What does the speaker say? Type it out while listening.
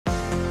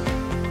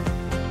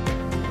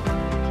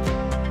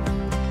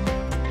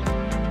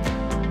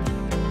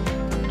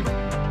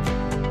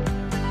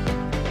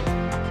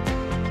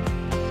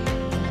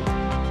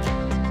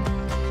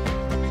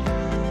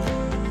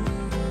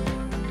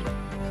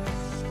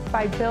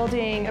By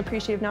building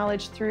appreciative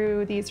knowledge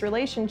through these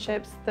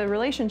relationships, the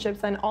relationships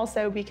then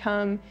also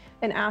become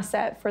an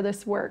asset for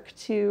this work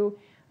to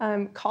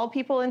call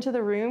people into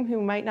the room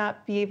who might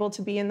not be able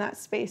to be in that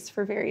space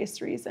for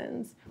various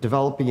reasons.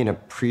 Developing an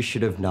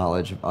appreciative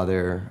knowledge of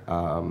other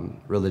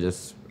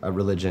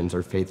religions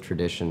or faith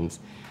traditions,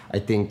 I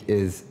think,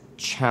 is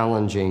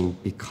challenging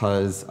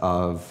because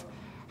of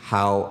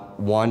how,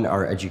 one,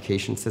 our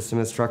education system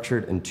is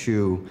structured, and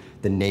two,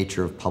 the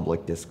nature of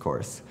public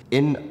discourse.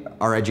 In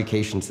our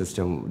education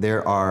system,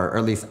 there are, or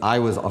at least I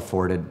was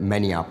afforded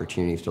many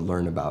opportunities to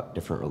learn about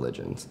different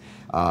religions.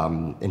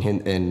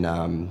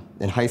 In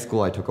high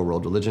school, I took a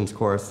world religions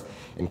course.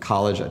 In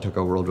college, I took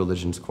a world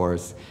religions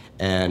course,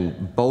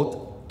 and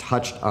both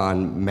touched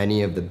on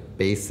many of the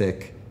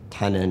basic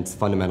tenets,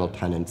 fundamental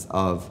tenets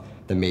of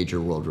the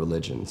major world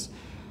religions.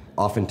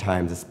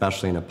 Oftentimes,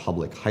 especially in a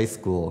public high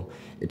school,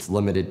 it's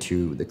limited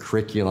to the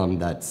curriculum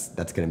that's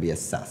going to be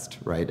assessed,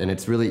 right? And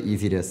it's really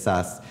easy to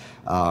assess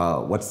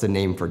what's the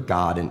name for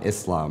God in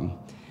Islam.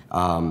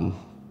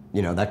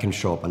 That can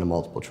show up on a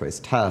multiple choice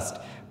test,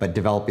 but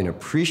developing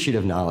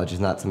appreciative knowledge is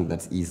not something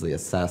that's easily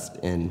assessed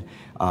in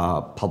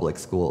public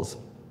schools.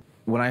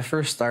 When I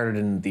first started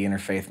in the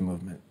interfaith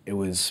movement, it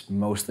was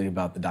mostly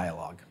about the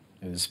dialogue.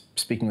 It was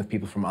speaking with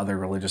people from other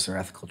religious or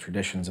ethical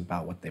traditions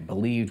about what they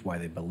believed, why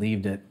they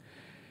believed it.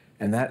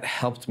 And that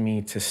helped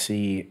me to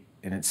see,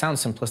 and it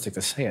sounds simplistic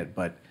to say it,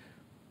 but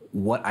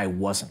what I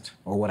wasn't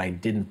or what I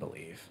didn't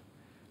believe.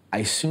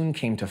 I soon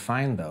came to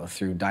find, though,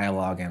 through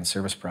dialogue and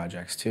service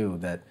projects too,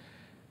 that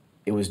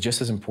it was just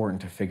as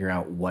important to figure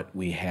out what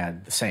we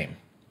had the same.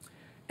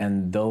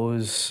 And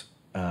those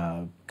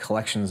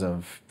collections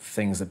of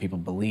things that people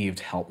believed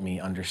helped me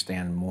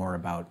understand more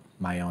about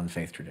my own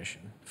faith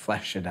tradition,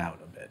 flesh it out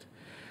a bit.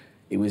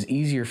 It was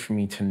easier for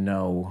me to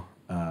know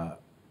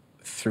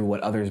through what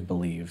others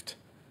believed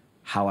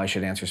how I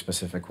should answer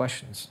specific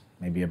questions,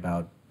 maybe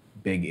about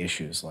big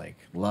issues like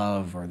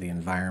love or the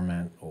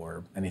environment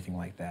or anything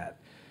like that.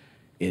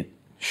 It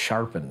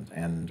sharpened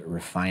and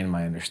refined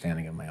my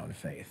understanding of my own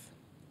faith.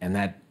 And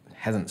that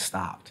hasn't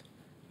stopped.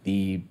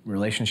 The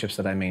relationships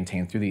that I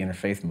maintain through the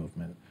interfaith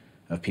movement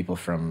of people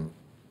from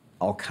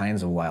all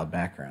kinds of wild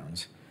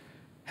backgrounds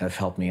have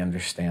helped me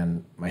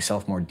understand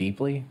myself more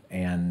deeply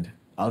and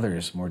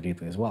others more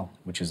deeply as well,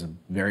 which is a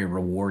very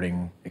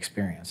rewarding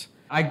experience.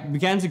 I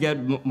began to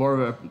get more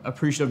of an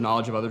appreciative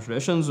knowledge of other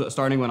traditions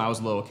starting when I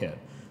was a little kid.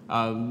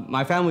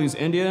 My family is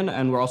Indian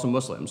and we're also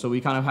Muslim, so we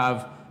kind of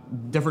have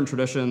different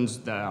traditions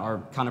that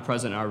are kind of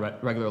present in our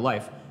regular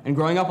life. And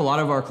growing up, a lot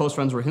of our close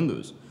friends were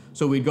Hindus.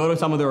 So we'd go to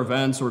some of their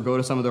events or go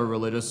to some of their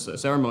religious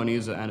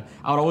ceremonies, and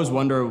I would always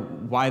wonder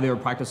why they were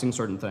practicing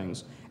certain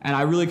things. And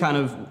I really kind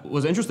of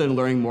was interested in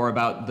learning more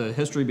about the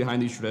history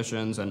behind these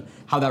traditions and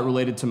how that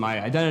related to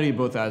my identity,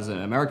 both as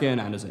an American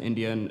and as an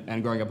Indian,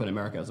 and growing up in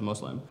America as a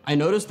Muslim. I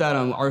noticed that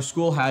our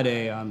school had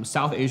a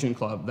South Asian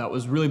club that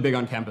was really big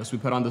on campus. We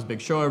put on this big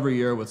show every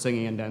year with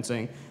singing and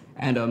dancing,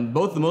 and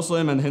both the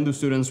Muslim and the Hindu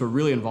students were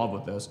really involved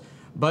with this.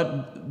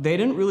 But they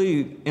didn't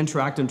really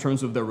interact in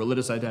terms of their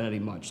religious identity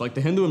much. Like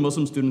the Hindu and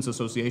Muslim Students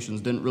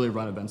Associations didn't really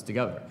run events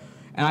together.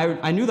 And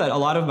I knew that a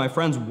lot of my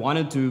friends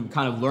wanted to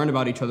kind of learn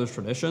about each other's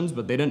traditions,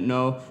 but they didn't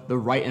know the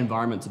right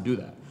environment to do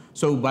that.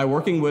 So by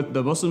working with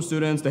the Muslim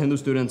students, the Hindu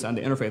students, and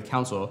the Interfaith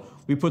Council,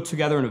 we put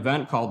together an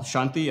event called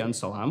Shanti and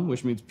Salam,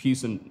 which means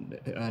peace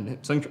in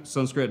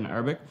Sanskrit and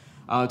Arabic,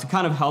 to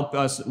kind of help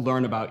us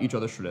learn about each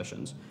other's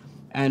traditions.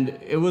 And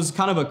it was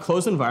kind of a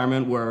closed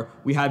environment where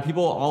we had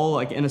people all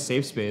like in a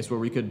safe space where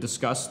we could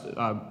discuss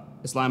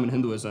Islam and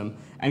Hinduism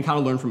and kind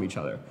of learn from each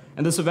other.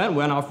 And this event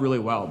went off really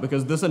well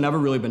because this had never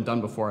really been done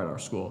before at our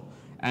school.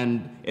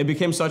 And it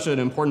became such an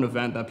important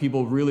event that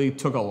people really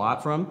took a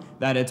lot from,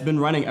 that it's been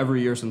running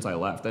every year since I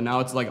left. And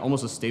now it's like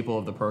almost a staple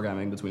of the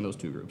programming between those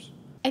two groups.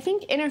 I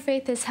think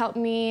Interfaith has helped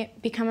me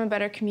become a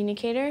better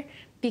communicator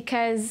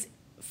because,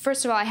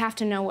 first of all, I have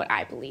to know what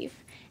I believe.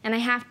 And I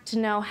have to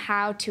know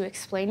how to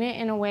explain it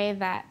in a way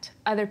that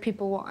other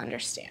people will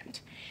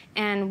understand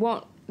and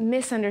won't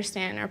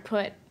misunderstand or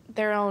put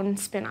their own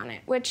spin on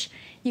it, which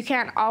you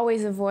can't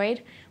always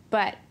avoid,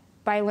 but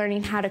by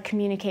learning how to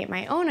communicate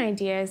my own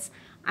ideas,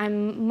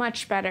 I'm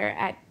much better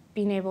at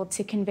being able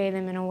to convey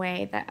them in a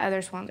way that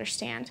others will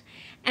understand.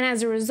 And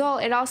as a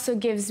result, it also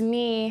gives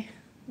me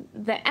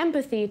the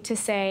empathy to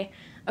say,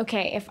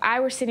 okay, if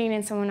I were sitting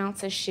in someone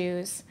else's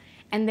shoes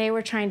and they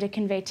were trying to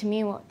convey to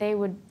me what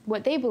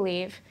they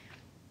believe,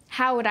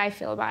 how would I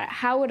feel about it?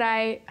 How would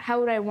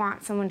I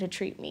want someone to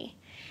treat me?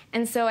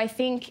 And so I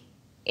think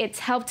it's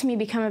helped me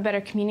become a better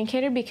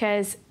communicator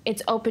because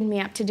it's opened me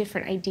up to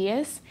different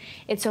ideas.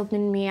 It's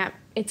opened me up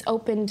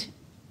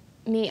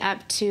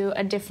to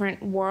a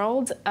different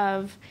world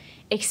of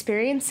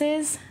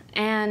experiences,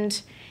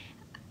 and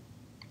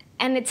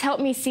it's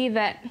helped me see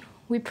that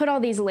we put all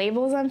these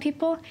labels on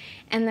people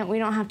and that we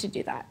don't have to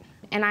do that.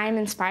 And I am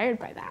inspired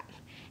by that.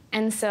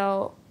 And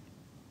so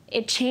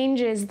it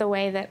changes the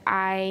way that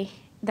I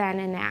then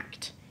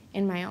enact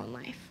in my own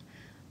life.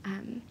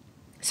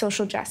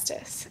 Social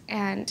justice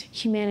and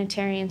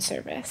humanitarian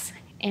service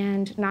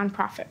and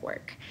nonprofit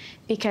work,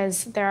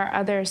 because there are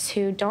others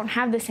who don't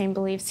have the same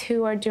beliefs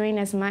who are doing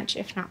as much,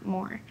 if not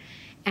more.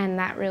 And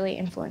that really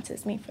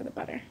influences me for the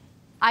better.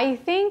 I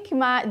think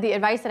the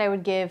advice that I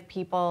would give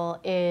people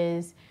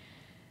is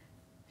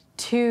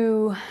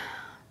to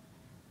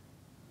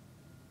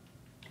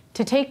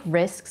take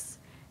risks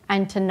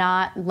and to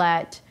not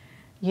let,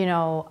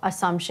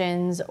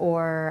 assumptions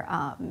or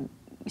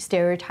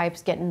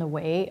stereotypes get in the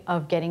way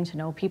of getting to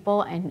know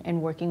people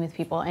and working with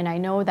people. And I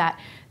know that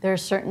there are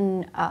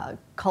certain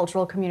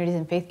cultural communities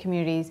and faith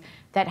communities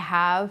that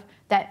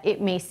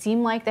it may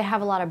seem like they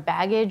have a lot of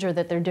baggage or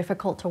that they're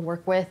difficult to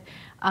work with.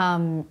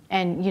 And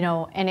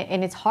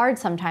it's hard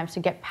sometimes to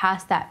get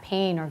past that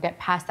pain or get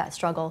past that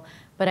struggle.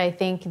 But I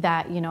think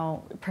that,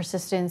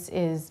 persistence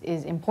is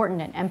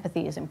important and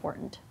empathy is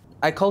important.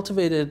 I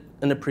cultivated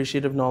an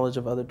appreciative knowledge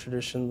of other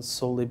traditions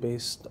solely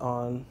based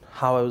on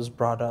how I was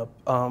brought up.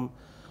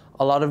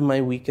 A lot of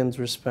my weekends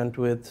were spent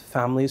with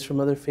families from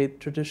other faith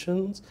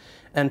traditions,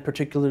 and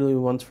particularly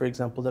ones, for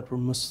example, that were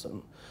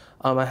Muslim.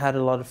 I had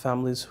a lot of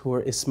families who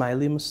were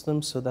Ismaili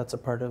Muslims, so that's a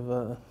part of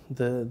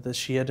the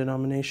Shia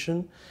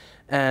denomination.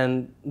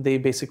 And they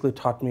basically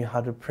taught me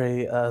how to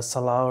pray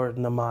salah or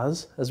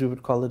namaz, as we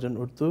would call it in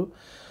Urdu.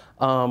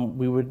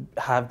 We would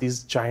have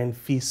these giant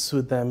feasts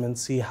with them and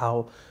see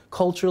how,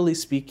 culturally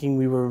speaking,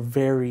 we were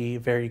very,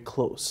 very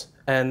close.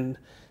 And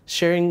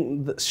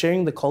sharing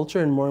the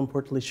culture, and more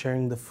importantly,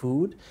 sharing the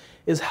food,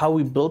 is how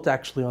we built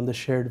actually on the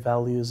shared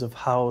values of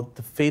how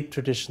the faith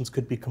traditions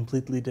could be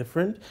completely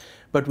different,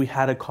 but we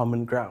had a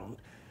common ground.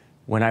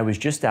 When I was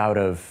just out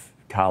of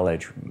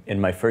college,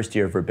 in my first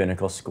year of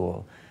rabbinical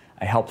school,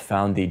 I helped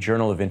found the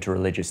Journal of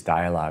Interreligious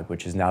Dialogue,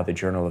 which is now the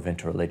Journal of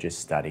Interreligious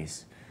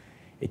Studies.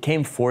 It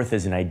came forth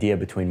as an idea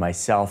between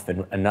myself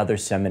and another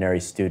seminary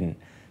student,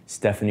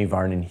 Stephanie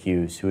Varnon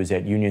Hughes, who was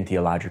at Union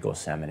Theological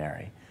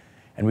Seminary.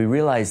 And we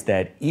realized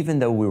that even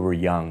though we were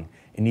young,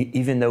 and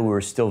even though we were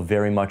still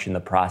very much in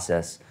the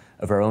process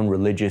of our own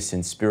religious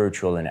and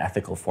spiritual and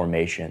ethical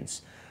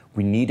formations,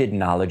 we needed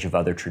knowledge of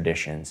other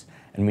traditions,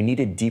 and we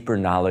needed deeper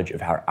knowledge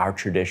of how our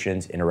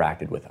traditions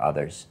interacted with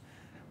others.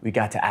 We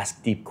got to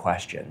ask deep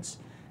questions.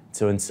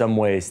 So in some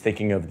ways,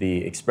 thinking of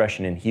the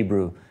expression in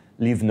Hebrew,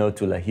 livnot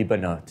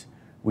ulahibanot,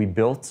 we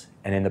built,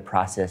 and in the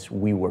process,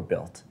 we were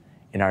built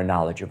in our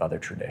knowledge of other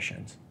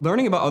traditions.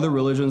 Learning about other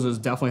religions is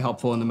definitely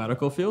helpful in the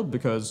medical field,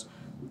 because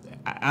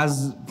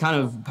as kind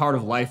of part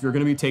of life, you're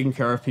going to be taking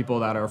care of people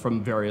that are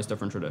from various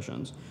different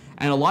traditions.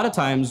 And a lot of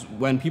times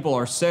when people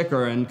are sick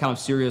or in kind of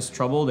serious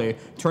trouble, they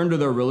turn to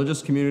their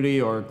religious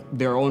community or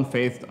their own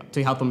faith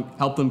to help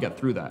them get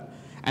through that.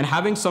 And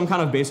having some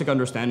kind of basic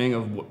understanding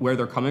of where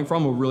they're coming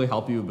from will really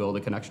help you build a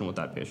connection with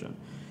that patient.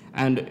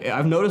 And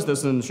I've noticed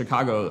this in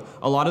Chicago.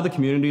 A lot of the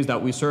communities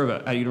that we serve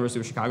at University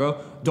of Chicago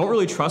don't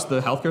really trust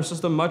the healthcare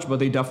system much, but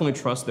they definitely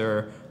trust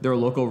their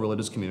local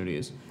religious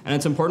communities. And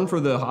it's important for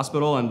the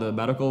hospital and the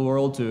medical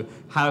world to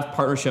have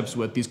partnerships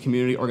with these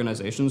community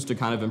organizations to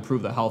kind of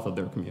improve the health of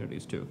their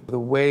communities too. The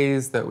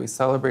ways that we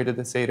celebrated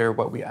the Seder,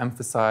 what we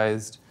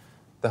emphasized,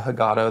 the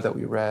Haggadah that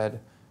we read,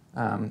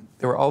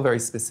 they were all very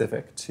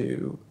specific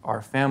to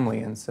our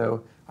family. And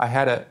so I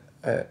had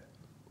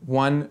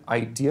one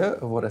idea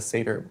of what a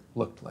Seder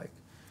looked like.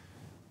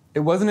 It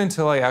wasn't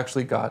until I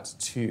actually got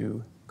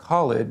to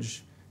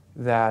college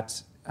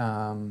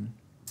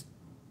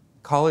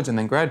college and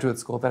then graduate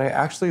school, that I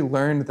actually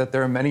learned that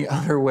there are many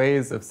other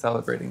ways of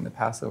celebrating the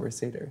Passover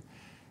Seder.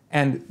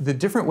 And the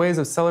different ways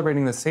of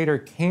celebrating the Seder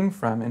came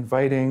from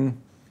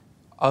inviting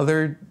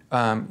other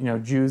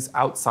Jews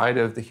outside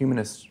of the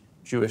humanist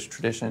Jewish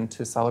tradition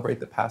to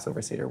celebrate the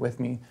Passover Seder with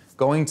me,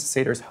 going to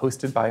Seders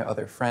hosted by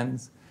other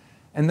friends,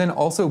 and then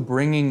also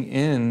bringing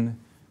in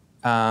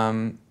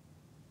not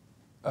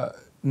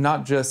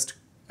just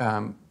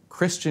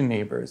Christian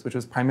neighbors, which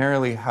was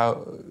primarily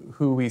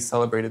who we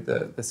celebrated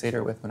the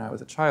Seder with when I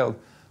was a child,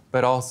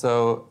 but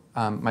also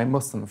my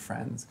Muslim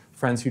friends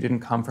who didn't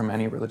come from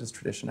any religious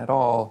tradition at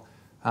all,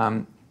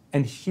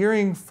 and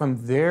hearing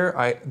from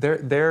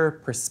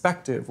their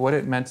perspective what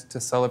it meant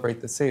to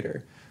celebrate the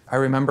Seder. I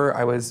remember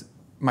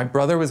my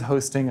brother was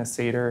hosting a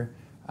Seder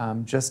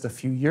just a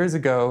few years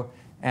ago,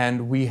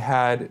 and we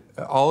had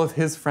all of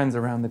his friends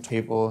around the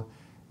table,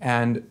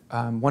 and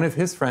one of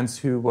his friends,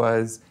 who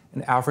was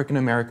an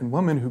African-American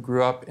woman who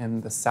grew up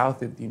in the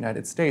South of the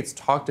United States,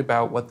 talked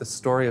about what the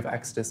story of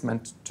Exodus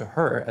meant to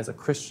her as a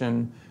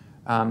Christian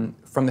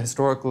from the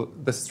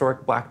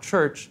historic Black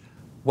church,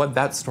 what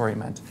that story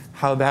meant,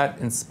 how that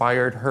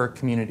inspired her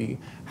community,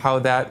 how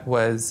that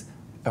was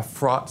a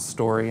fraught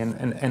story,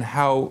 and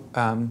how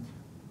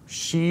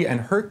she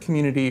and her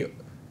community,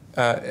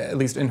 at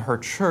least in her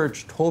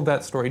church, told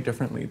that story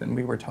differently than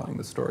we were telling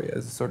the story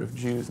as sort of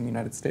Jews in the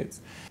United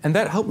States. And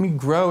that helped me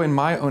grow in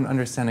my own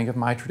understanding of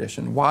my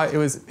tradition.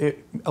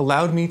 It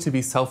allowed me to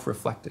be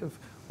self-reflective.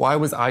 Why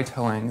was I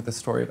telling the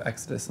story of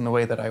Exodus in the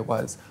way that I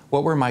was?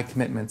 What were my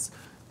commitments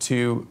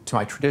to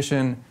my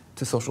tradition,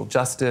 to social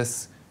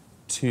justice,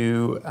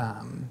 to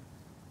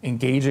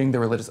engaging the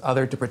religious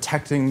other, to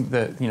protecting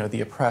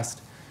the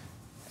oppressed?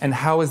 And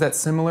how is that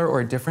similar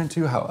or different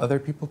to how other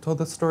people told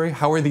the story?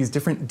 How are these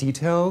different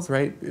details,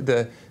 right?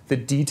 The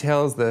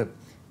details, the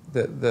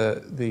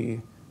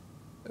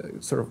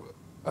sort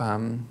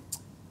of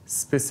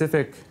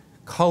specific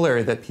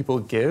color that people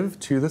give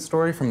to the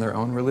story from their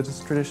own religious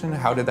tradition,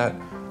 how did that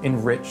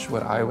enrich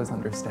what I was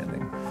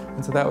understanding?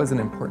 And so that was an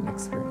important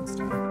experience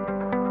to me.